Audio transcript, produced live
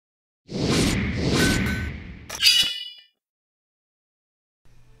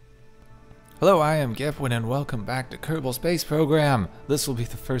Hello, I am Gepwin and welcome back to Kerbal Space Program. This will be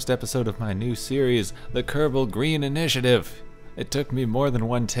the first episode of my new series, the Kerbal Green Initiative. It took me more than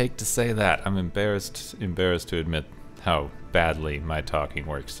one take to say that. I'm embarrassed to admit how badly my talking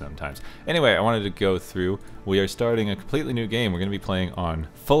works sometimes. Anyway, I wanted to go through. We are starting a completely new game. We're going to be playing on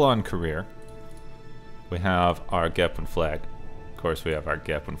full-on career. We have our Gepwin flag. Of course, we have our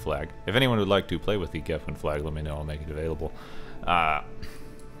Gepwin flag. If anyone would like to play with the Gepwin flag, let me know. I'll make it available.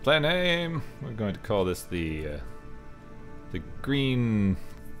 Plan name. We're going to call this the green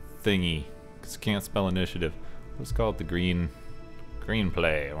thingy, because I can't spell initiative. Let's call it the green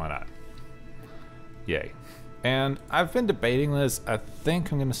play. Why not? Yay. And I've been debating this. I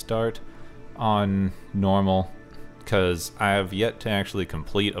think I'm going to start on normal, because I have yet to actually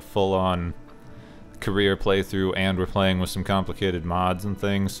complete a full-on career playthrough, and we're playing with some complicated mods and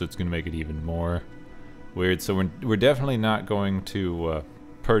things, so it's going to make it even more weird. So we're definitely not going to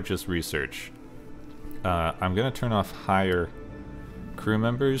purchase research. I'm going to turn off hire crew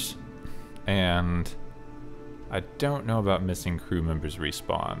members, and I don't know about missing crew members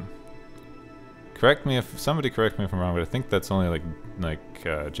respawn. Somebody correct me if I'm wrong, but I think that's only like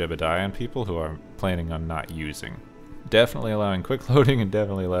Jebediah people who are planning on not using. Definitely allowing quick loading and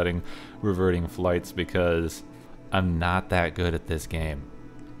definitely letting reverting flights, because I'm not that good at this game.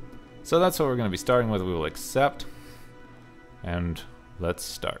 So that's what we're going to be starting with. We will accept, and let's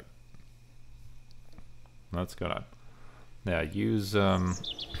start. What's going on? Yeah, use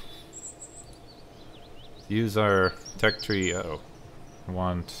our tech tree. I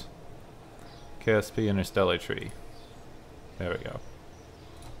want KSP Interstellar tree. There we go.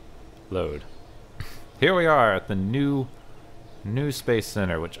 Load. Here we are at the new space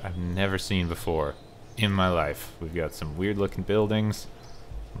center, which I've never seen before in my life. We've got some weird looking buildings,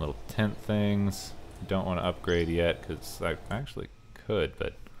 little tent things. Don't want to upgrade yet, because I actually could,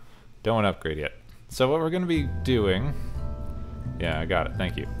 but don't want to upgrade yet. So what we're going to be doing, yeah, I got it,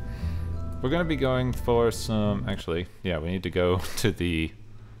 thank you. We're going to be going for some, actually, yeah, we need to go to the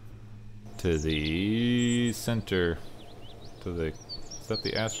center, is that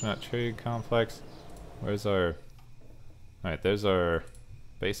the astronaut trade complex? Where's our, alright, there's our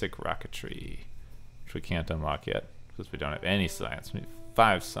basic rocketry, which we can't unlock yet, because we don't have any science. We need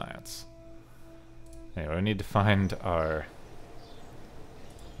 5 science. Anyway, we need to find our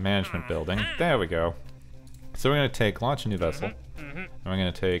management building. There we go. So we're going to launch a new vessel, and we're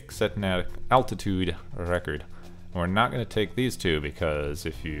going to set an altitude record. And we're not going to take these two, because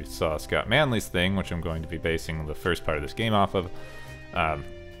if you saw Scott Manley's thing, which I'm going to be basing the first part of this game off of,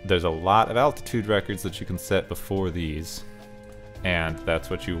 there's a lot of altitude records that you can set before these, and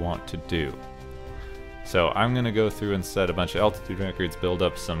that's what you want to do. So I'm going to go through and set a bunch of altitude records, build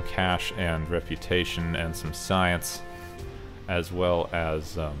up some cash and reputation and some science, as well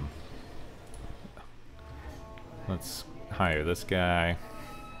as, let's hire this guy.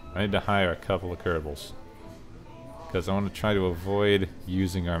 I need to hire a couple of Kerbals, because I want to try to avoid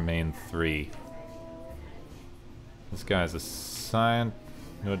using our main 3. This guy's a scientist.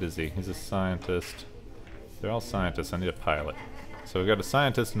 What is he? He's a scientist. They're all scientists. I need a pilot. So we've got a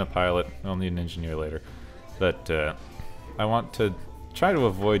scientist and a pilot. I'll need an engineer later. But I want to try to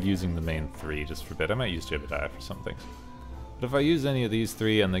avoid using the main 3 just for a bit. I might use Jebediah for some things. But if I use any of these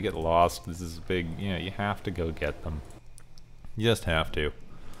 3 and they get lost, this is big, you have to go get them. You just have to.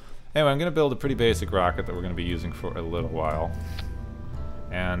 Anyway, I'm going to build a pretty basic rocket that we're going to be using for a little while.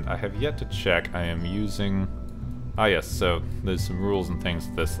 And I have yet to check. I am using... Ah yes, so there's some rules and things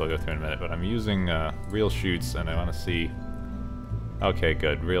to this I'll go through in a minute, but I'm using RealChutes, and I want to see... Okay,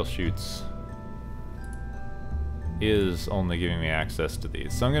 good. RealChutes is only giving me access to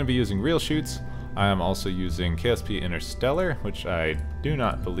these. So I'm going to be using RealChutes. I am also using KSP Interstellar, which I do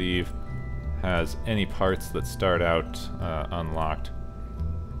not believe has any parts that start out unlocked.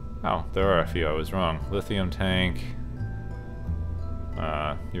 Oh, there are a few. I was wrong. Lithium tank,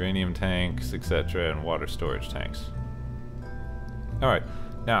 uranium tanks, etc., and water storage tanks. Alright,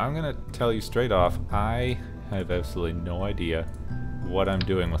 now I'm going to tell you straight off, I have absolutely no idea what I'm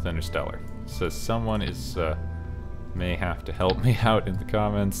doing with Interstellar. So someone may have to help me out in the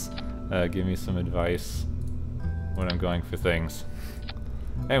comments, give me some advice when I'm going for things.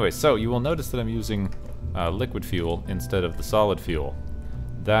 Anyway, so you will notice that I'm using liquid fuel instead of the solid fuel.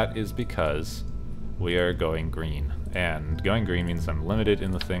 That is because we are going green, and going green means I'm limited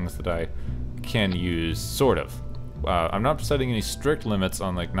in the things that I can use, sort of. I'm not setting any strict limits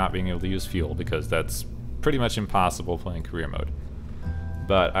on not being able to use fuel, because that's pretty much impossible playing career mode.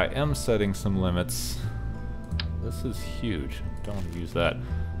 But I am setting some limits. This is huge. Don't want to use that.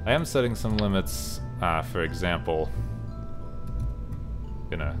 I am setting some limits, for example,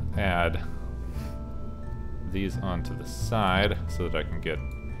 gonna add these onto the side so that I can get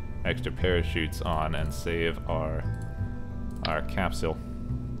extra parachutes on and save our capsule.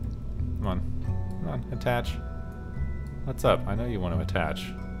 Come on, attach. What's up? I know you want to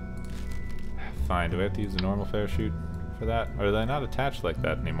attach. Fine, do we have to use a normal parachute for that? Or are they not attached like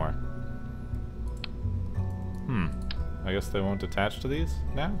that anymore? I guess they won't attach to these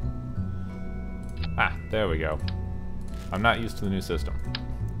now? Ah, there we go. I'm not used to the new system.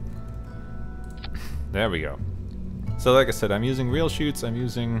 There we go. So like I said, I'm using RealChutes, I'm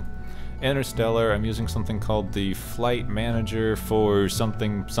using Interstellar, I'm using something called the Flight Manager for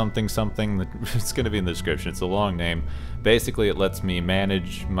something. It's going to be in the description, it's a long name. Basically it lets me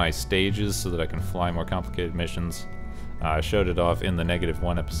manage my stages so that I can fly more complicated missions. I showed it off in the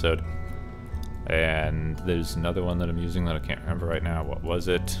 -1 episode. And there's another one that I'm using that I can't remember right now. What was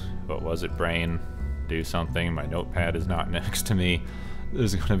it? What was it, brain? Do something. My notepad is not next to me.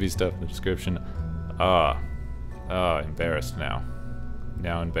 There's going to be stuff in the description. Embarrassed now.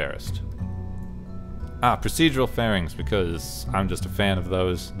 Now embarrassed. Procedural fairings, because I'm just a fan of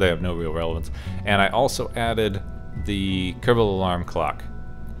those. They have no real relevance. And I also added the Kerbal alarm clock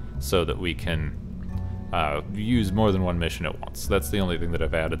so that we can use more than one mission at once. That's the only thing that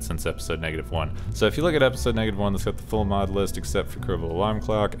I've added since episode -1. So if you look at episode -1, that's got the full mod list except for Kerbal alarm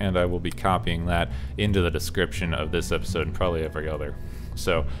clock, and I will be copying that into the description of this episode and probably every other.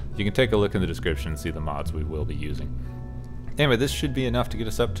 So you can take a look in the description and see the mods we will be using. Anyway, this should be enough to get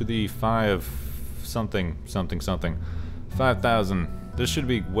us up to the 5,000. This should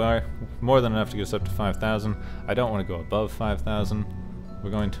be more than enough to get us up to 5,000. I don't want to go above 5,000. We're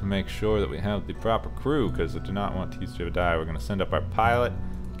going to make sure that we have the proper crew, because I do not want to die. We're going to send up our pilot,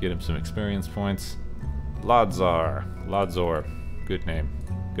 get him some experience points. Lodzar. Good name.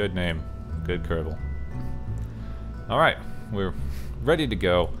 Good Kerbal. Alright, we're ready to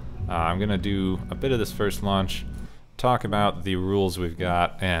go. I'm going to do a bit of this first launch, talk about the rules we've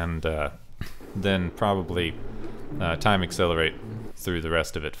got, and then probably time accelerate through the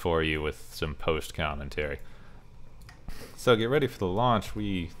rest of it for you with some post commentary. So get ready for the launch.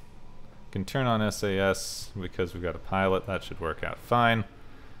 We can turn on SAS because we've got a pilot. That should work out fine.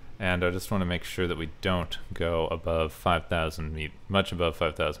 And I just want to make sure that we don't go above 5,000 much above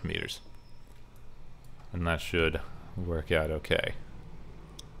 5,000 meters. And that should work out okay.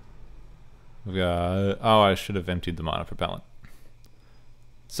 We've got, I should have emptied the monopropellant.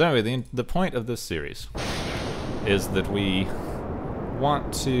 So anyway, the point of this series is that we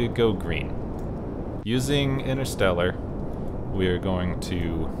want to go green. Using Interstellar, we are going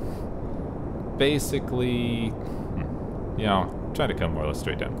to basically, try to come more or less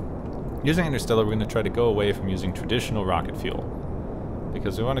straight down. Using Interstellar, we're going to try to go away from using traditional rocket fuel,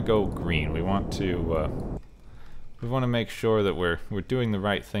 because we want to go green. We want to make sure that we're doing the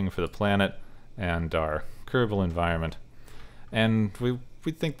right thing for the planet and our Kerbal environment. And we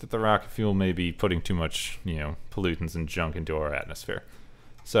think that the rocket fuel may be putting too much, pollutants and junk into our atmosphere.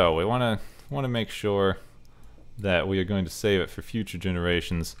 So we want to make sure that we are going to save it for future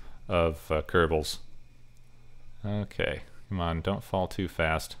generations of Kerbals. Okay, come on, don't fall too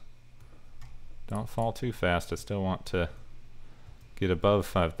fast. Don't fall too fast. I still want to get above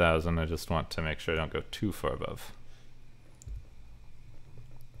 5,000. I just want to make sure I don't go too far above,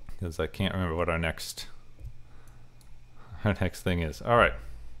 because I can't remember what our next thing is. Alright,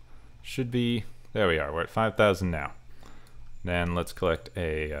 should be, there we are, we're at 5,000 now. Then let's collect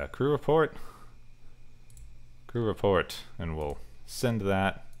a crew report. And we'll send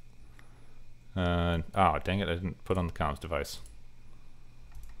that. Oh, dang it, I didn't put on the comms device.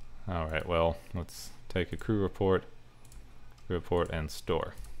 Alright, well, let's take a crew report, and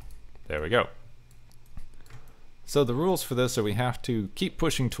store. There we go. So the rules for this are we have to keep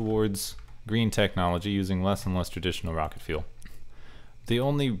pushing towards green technology using less and less traditional rocket fuel. The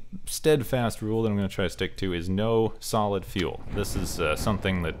only steadfast rule that I'm going to try to stick to is no solid fuel. This is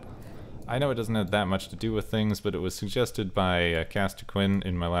something that I know it doesn't have that much to do with things, but it was suggested by Gepwin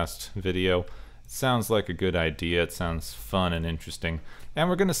in my last video. It sounds like a good idea, it sounds fun and interesting, and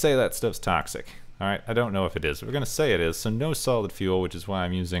we're going to say that stuff's toxic. Alright, I don't know if it is, but we're going to say it is, so no solid fuel, which is why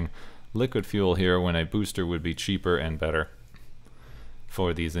I'm using liquid fuel here when a booster would be cheaper and better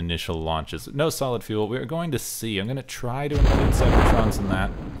for these initial launches. No solid fuel. We're going to see. I'm going to try to include Separatrons in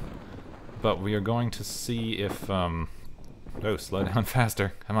that, but we are going to see if oh, slow down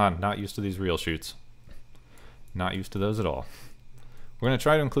faster. Come on, not used to these RealChutes. Not used to those at all. We're going to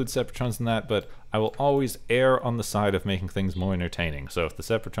try to include Separatrons in that, but I will always err on the side of making things more entertaining. So if the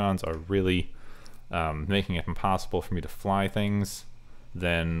Separatrons are really making it impossible for me to fly things,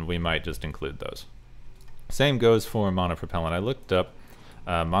 then we might just include those. Same goes for monopropellant. I looked up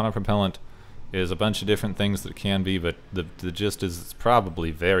monopropellant is a bunch of different things that it can be, but the gist is it's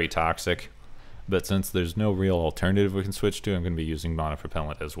probably very toxic. But since there's no real alternative we can switch to, I'm going to be using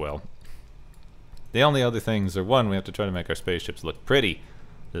monopropellant as well. The only other things are, one, we have to try to make our spaceships look pretty.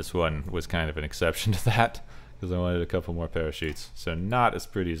 This one was kind of an exception to that, because I wanted a couple more parachutes. So not as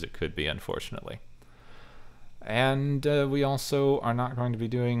pretty as it could be, unfortunately. And we also are not going to be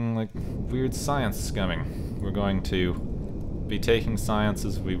doing like weird science scumming. We're going to be taking science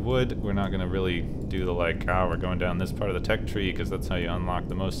as we would. We're not going to really do the like, oh, we're going down this part of the tech tree because that's how you unlock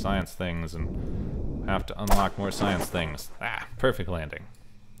the most science things and have to unlock more science things. Ah, perfect landing.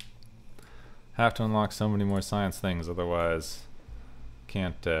 Have to unlock so many more science things, otherwise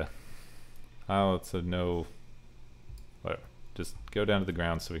can't, oh, it's a no, whatever. Just go down to the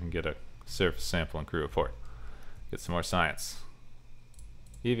ground so we can get a surface sample and crew report. Get some more science.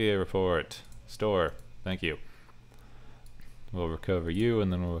 EVA report. Store. Thank you. We'll recover you,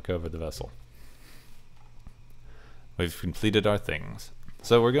 and then we'll recover the vessel. We've completed our things.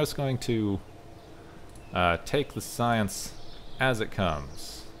 So we're just going to take the science as it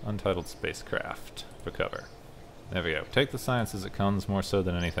comes. Untitled spacecraft. Recover. There we go. Take the science as it comes, more so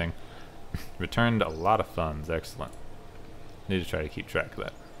than anything. Returned a lot of funds. Excellent. Need to try to keep track of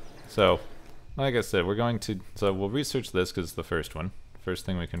that. So, like I said, we're going to... So we'll research this because it's the first one. First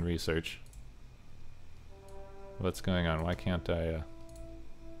thing we can research. What's going on? Why can't I...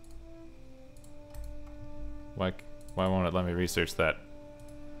 Why won't it let me research that?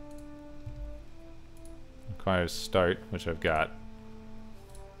 Requires start, which I've got.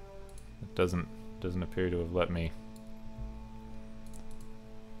 It doesn't appear to have let me...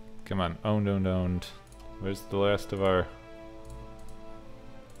 Come on, owned. Where's the rest of our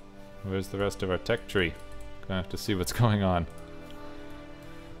tech tree? Gonna have to see what's going on.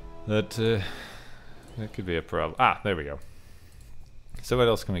 That could be a problem. Ah, there we go. So what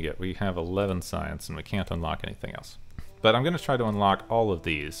else can we get? We have 11 science and we can't unlock anything else. But I'm gonna try to unlock all of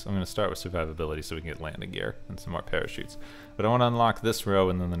these. I'm gonna start with survivability so we can get landing gear and some more parachutes. But I want to unlock this row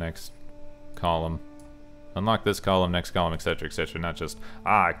and then the next column. Unlock this column, next column, etc., etc. Not just,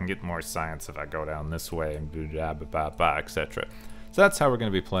 I can get more science if I go down this way and blah, blah, blah, blah, etc. So that's how we're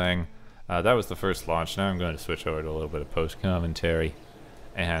going to be playing. That was the first launch. Now I'm going to switch over to a little bit of post-commentary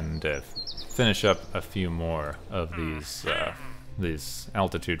and finish up a few more of these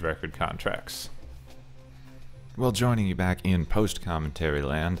altitude record contracts. Well, joining you back in post-commentary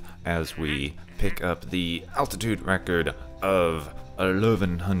land as we pick up the altitude record of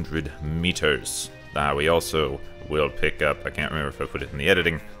 1,100 meters. We also will pick up, I can't remember if I put it in the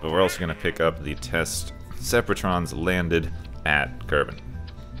editing, but we're also going to pick up the test Separatrons landed at Kerbal.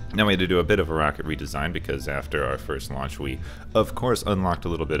 Now we had to do a bit of a rocket redesign because after our first launch we, of course, unlocked a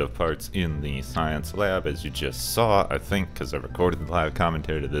little bit of parts in the science lab, as you just saw, I think, because I recorded the live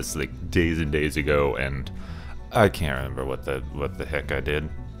commentary to this like days and days ago, and I can't remember what the heck I did.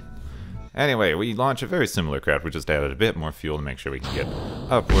 Anyway, we launch a very similar craft, we just added a bit more fuel to make sure we can get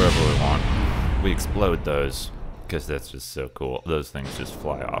up wherever we want. We explode those, because that's just so cool. Those things just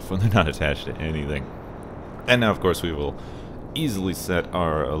fly off when they're not attached to anything. And now, of course, we will easily set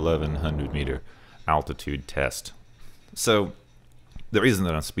our 1,100 meter altitude test. So, the reason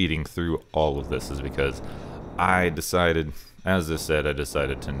that I'm speeding through all of this is because I decided, as I said, I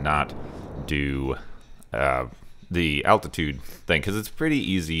decided to not do the altitude thing, because it's pretty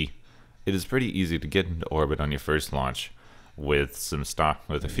easy. It is pretty easy to get into orbit on your first launch with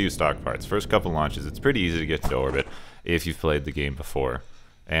a few stock parts. First couple launches, it's pretty easy to get into orbit if you've played the game before.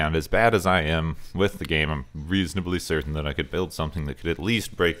 And as bad as I am with the game, I'm reasonably certain that I could build something that could at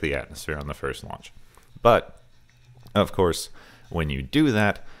least break the atmosphere on the first launch. But, of course, when you do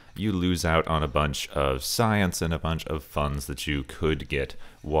that, you lose out on a bunch of science and a bunch of funds that you could get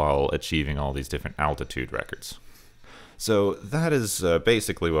while achieving all these different altitude records. So that is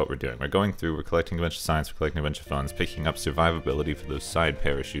basically what we're doing. We're going through, we're collecting a bunch of science, we're collecting a bunch of funds, picking up survivability for those side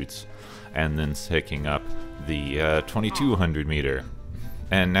parachutes, and then picking up the 2,200 meter.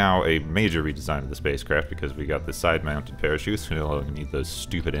 And now a major redesign of the spacecraft because we got the side-mounted parachutes, we no longer need those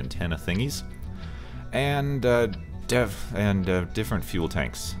stupid antenna thingies, and different fuel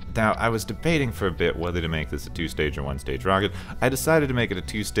tanks. Now, I was debating for a bit whether to make this a two-stage or one-stage rocket. I decided to make it a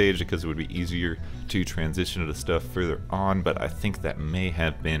two-stage because it would be easier to transition to stuff further on, but I think that may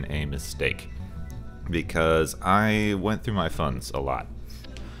have been a mistake because I went through my funds a lot.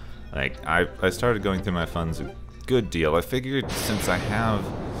 Like, I started going through my funds a good deal. I figured since I have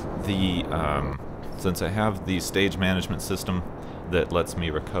the stage management system, that lets me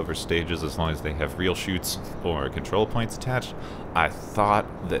recover stages as long as they have RealChutes or control points attached. I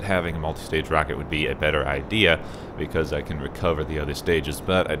thought that having a multi-stage rocket would be a better idea because I can recover the other stages,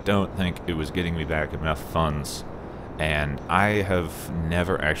 but I don't think it was getting me back enough funds. And I have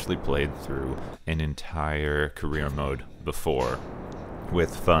never actually played through an entire career mode before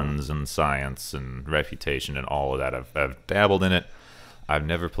with funds and science and reputation and all of that. I've dabbled in it. I've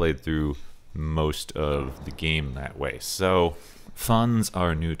never played through most of the game that way. So funds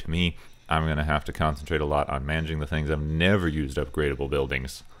are new to me. I'm going to have to concentrate a lot on managing the things. I've never used upgradable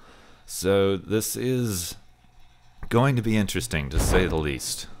buildings. So this is going to be interesting, to say the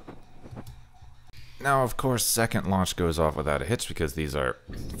least. Now, of course, second launch goes off without a hitch because these are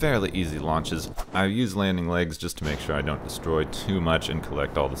fairly easy launches. I use landing legs just to make sure I don't destroy too much and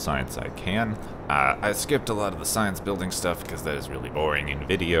collect all the science I can. I skipped a lot of the science building stuff because that is really boring in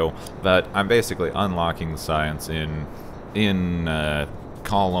video, but I'm basically unlocking the science in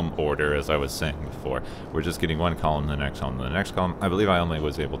column order, as I was saying before. We're just getting one column, the next column, the next column. I believe I only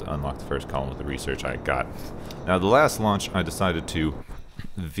was able to unlock the first column with the research I got. Now, the last launch, I decided to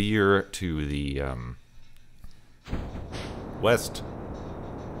veer to the west,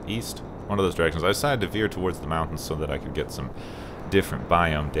 east, one of those directions. I decided to veer towards the mountains so that I could get some different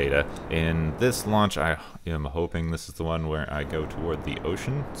biome data. In this launch, I am hoping this is the one where I go toward the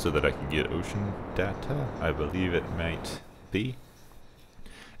ocean so that I can get ocean data. I believe it might be.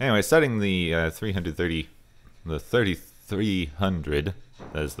 Anyway, setting the 3300,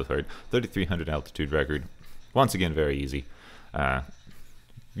 that is the third, 3300 altitude record. Once again, very easy.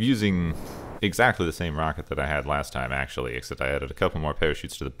 Using exactly the same rocket that I had last time, actually, except I added a couple more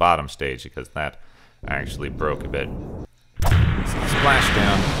parachutes to the bottom stage because that actually broke a bit. Splash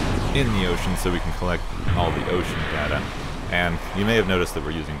down in the ocean so we can collect all the ocean data. And you may have noticed that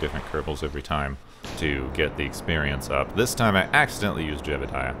we're using different Kerbals every time to get the experience up. This time I accidentally used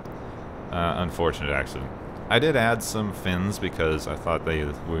Jebediah. Unfortunate accident. I did add some fins because I thought they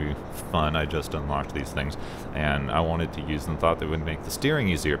were fun. I just unlocked these things, and I wanted to use them, thought they would make the steering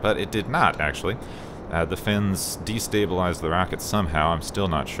easier, but it did not, actually. The fins destabilized the rocket somehow, I'm still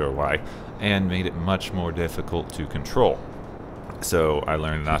not sure why, and made it much more difficult to control. So I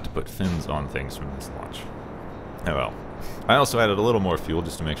learned not to put fins on things from this launch. Oh well. I also added a little more fuel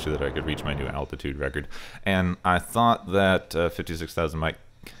just to make sure that I could reach my new altitude record, and I thought that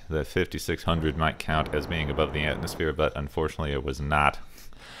 5600 might count as being above the atmosphere, but unfortunately it was not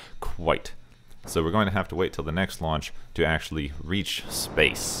quite. So we're going to have to wait till the next launch to actually reach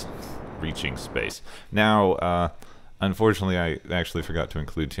space. Reaching space. Now, unfortunately I actually forgot to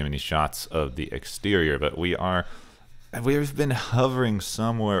include too many shots of the exterior, but we've been hovering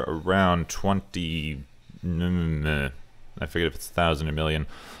somewhere around 20... I forget if it's 1,000 or million.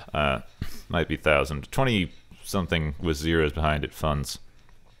 Might be 1,000. 20 something with zeros behind it funds.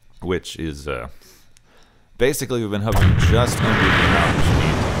 Which is, basically we've been hovering just under the amount which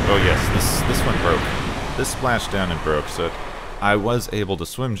means... Oh yes, this one broke. This splashed down and broke, so I was able to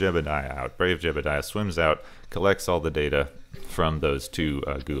swim Jebediah out. Brave Jebediah swims out, collects all the data from those two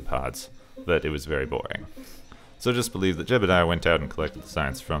goo pods, but it was very boring. So just believe that Jebediah went out and collected the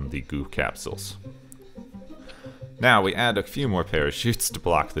science from the goo capsules. Now we add a few more parachutes to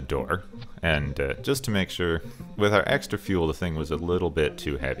block the door, and just to make sure, with our extra fuel the thing was a little bit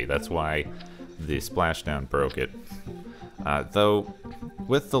too heavy. That's why the splashdown broke it. Though,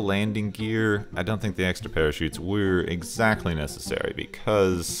 with the landing gear, I don't think the extra parachutes were exactly necessary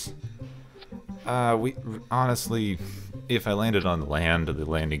because, honestly, if I landed on land, the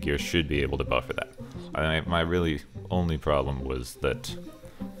landing gear should be able to buffer that. My really only problem was that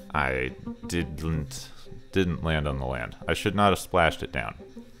I didn't land on the land. I should not have splashed it down.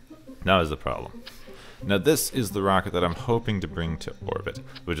 That is the problem. Now this is the rocket that I'm hoping to bring to orbit,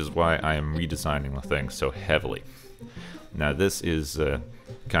 which is why I am redesigning the thing so heavily. Now this is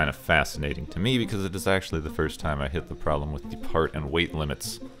kind of fascinating to me because it is actually the first time I hit the problem with the part and weight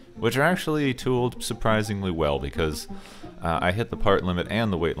limits, which are actually tooled surprisingly well because I hit the part limit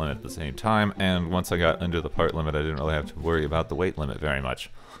and the weight limit at the same time, and once I got under the part limit I didn't really have to worry about the weight limit very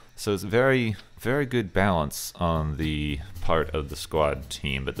much. So it's very, very good balance on the part of the squad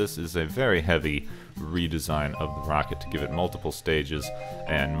team, but this is a very heavy redesign of the rocket to give it multiple stages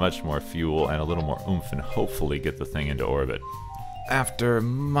and much more fuel and a little more oomph and hopefully get the thing into orbit. After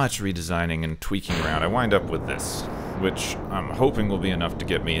much redesigning and tweaking around, I wind up with this, which I'm hoping will be enough to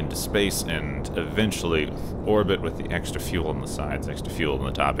get me into space and eventually orbit with the extra fuel on the sides, extra fuel on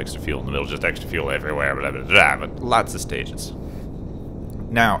the top, extra fuel in the middle, just extra fuel everywhere, blah, blah, blah, but lots of stages.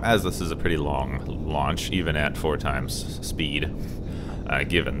 Now, as this is a pretty long launch, even at 4 times speed,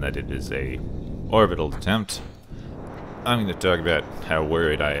 given that it is a orbital attempt, I'm going to talk about how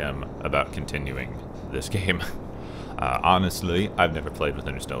worried I am about continuing this game. Honestly, I've never played with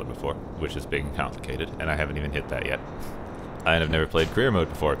Interstellar before, which is big and complicated, and I haven't even hit that yet. And I've never played career mode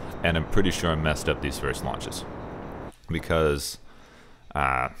before, and I'm pretty sure I messed up these first launches. Because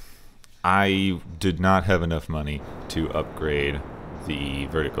I did not have enough money to upgrade the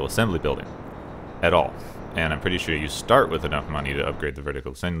vertical assembly building at all. And I'm pretty sure you start with enough money to upgrade the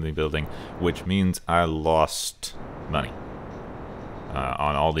vertical assembly building, which means I lost money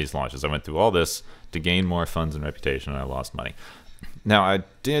on all these launches. I went through all this to gain more funds and reputation, and I lost money. Now, I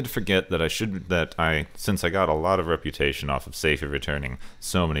did forget that since I got a lot of reputation off of safely returning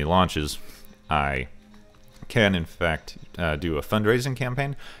so many launches, I can in fact do a fundraising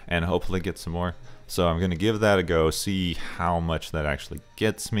campaign and hopefully get some more. So I'm going to give that a go, see how much that actually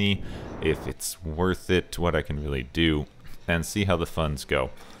gets me, if it's worth it, what I can really do, and see how the funds go.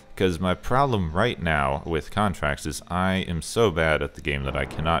 Because my problem right now with contracts is I am so bad at the game that I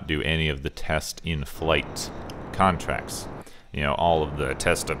cannot do any of the test in-flight contracts. You know, all of the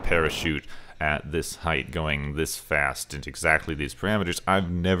test a parachute at this height going this fast into exactly these parameters.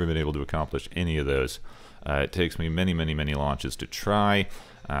 I've never been able to accomplish any of those. It takes me many, many, many launches to try.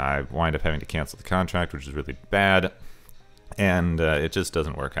 I wind up having to cancel the contract, which is really bad, and it just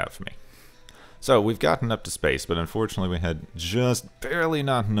doesn't work out for me. So we've gotten up to space, but unfortunately we had just barely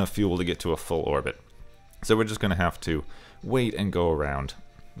not enough fuel to get to a full orbit. So we're just going to have to wait and go around.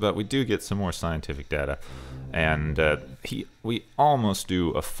 But we do get some more scientific data, and we almost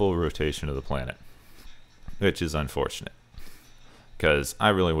do a full rotation of the planet, which is unfortunate. Because I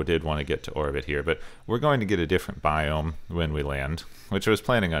really did want to get to orbit here, but we're going to get a different biome when we land, which I was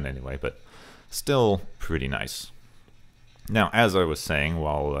planning on anyway, but still pretty nice. Now, as I was saying,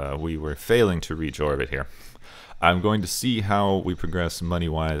 while we were failing to reach orbit here, I'm going to see how we progress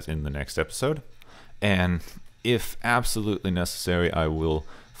money-wise in the next episode, and if absolutely necessary, I will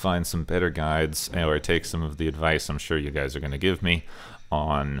find some better guides or take some of the advice I'm sure you guys are going to give me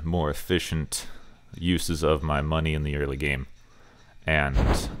on more efficient uses of my money in the early game.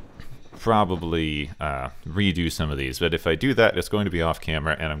 And probably redo some of these. But if I do that, it's going to be off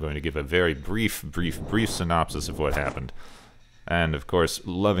camera, and I'm going to give a very brief synopsis of what happened. And of course,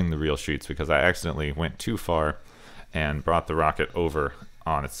 loving the RealChutes because I accidentally went too far and brought the rocket over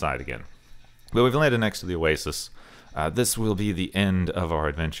on its side again. But we've landed next to the Oasis. This will be the end of our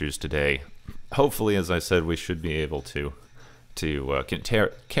adventures today. Hopefully, as I said, we should be able to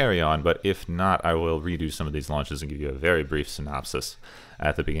carry on, but if not, I will redo some of these launches and give you a very brief synopsis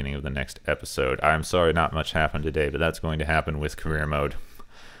at the beginning of the next episode. I'm sorry not much happened today, but that's going to happen with career mode,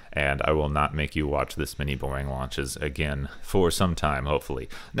 and I will not make you watch this many boring launches again for some time, hopefully.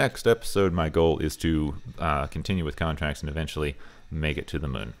 Next episode, my goal is to continue with contracts and eventually make it to the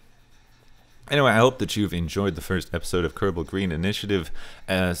moon. Anyway, I hope that you've enjoyed the first episode of Kerbal Green Initiative.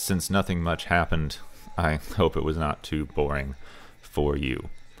 Since nothing much happened, I hope it was not too boring for you.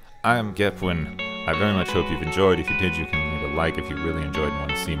 I'm Gepwin. I very much hope you've enjoyed. If you did, you can leave a like. If you really enjoyed and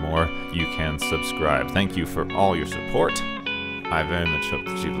want to see more, you can subscribe. Thank you for all your support. I very much hope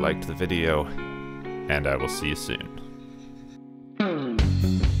that you've liked the video, and I will see you soon.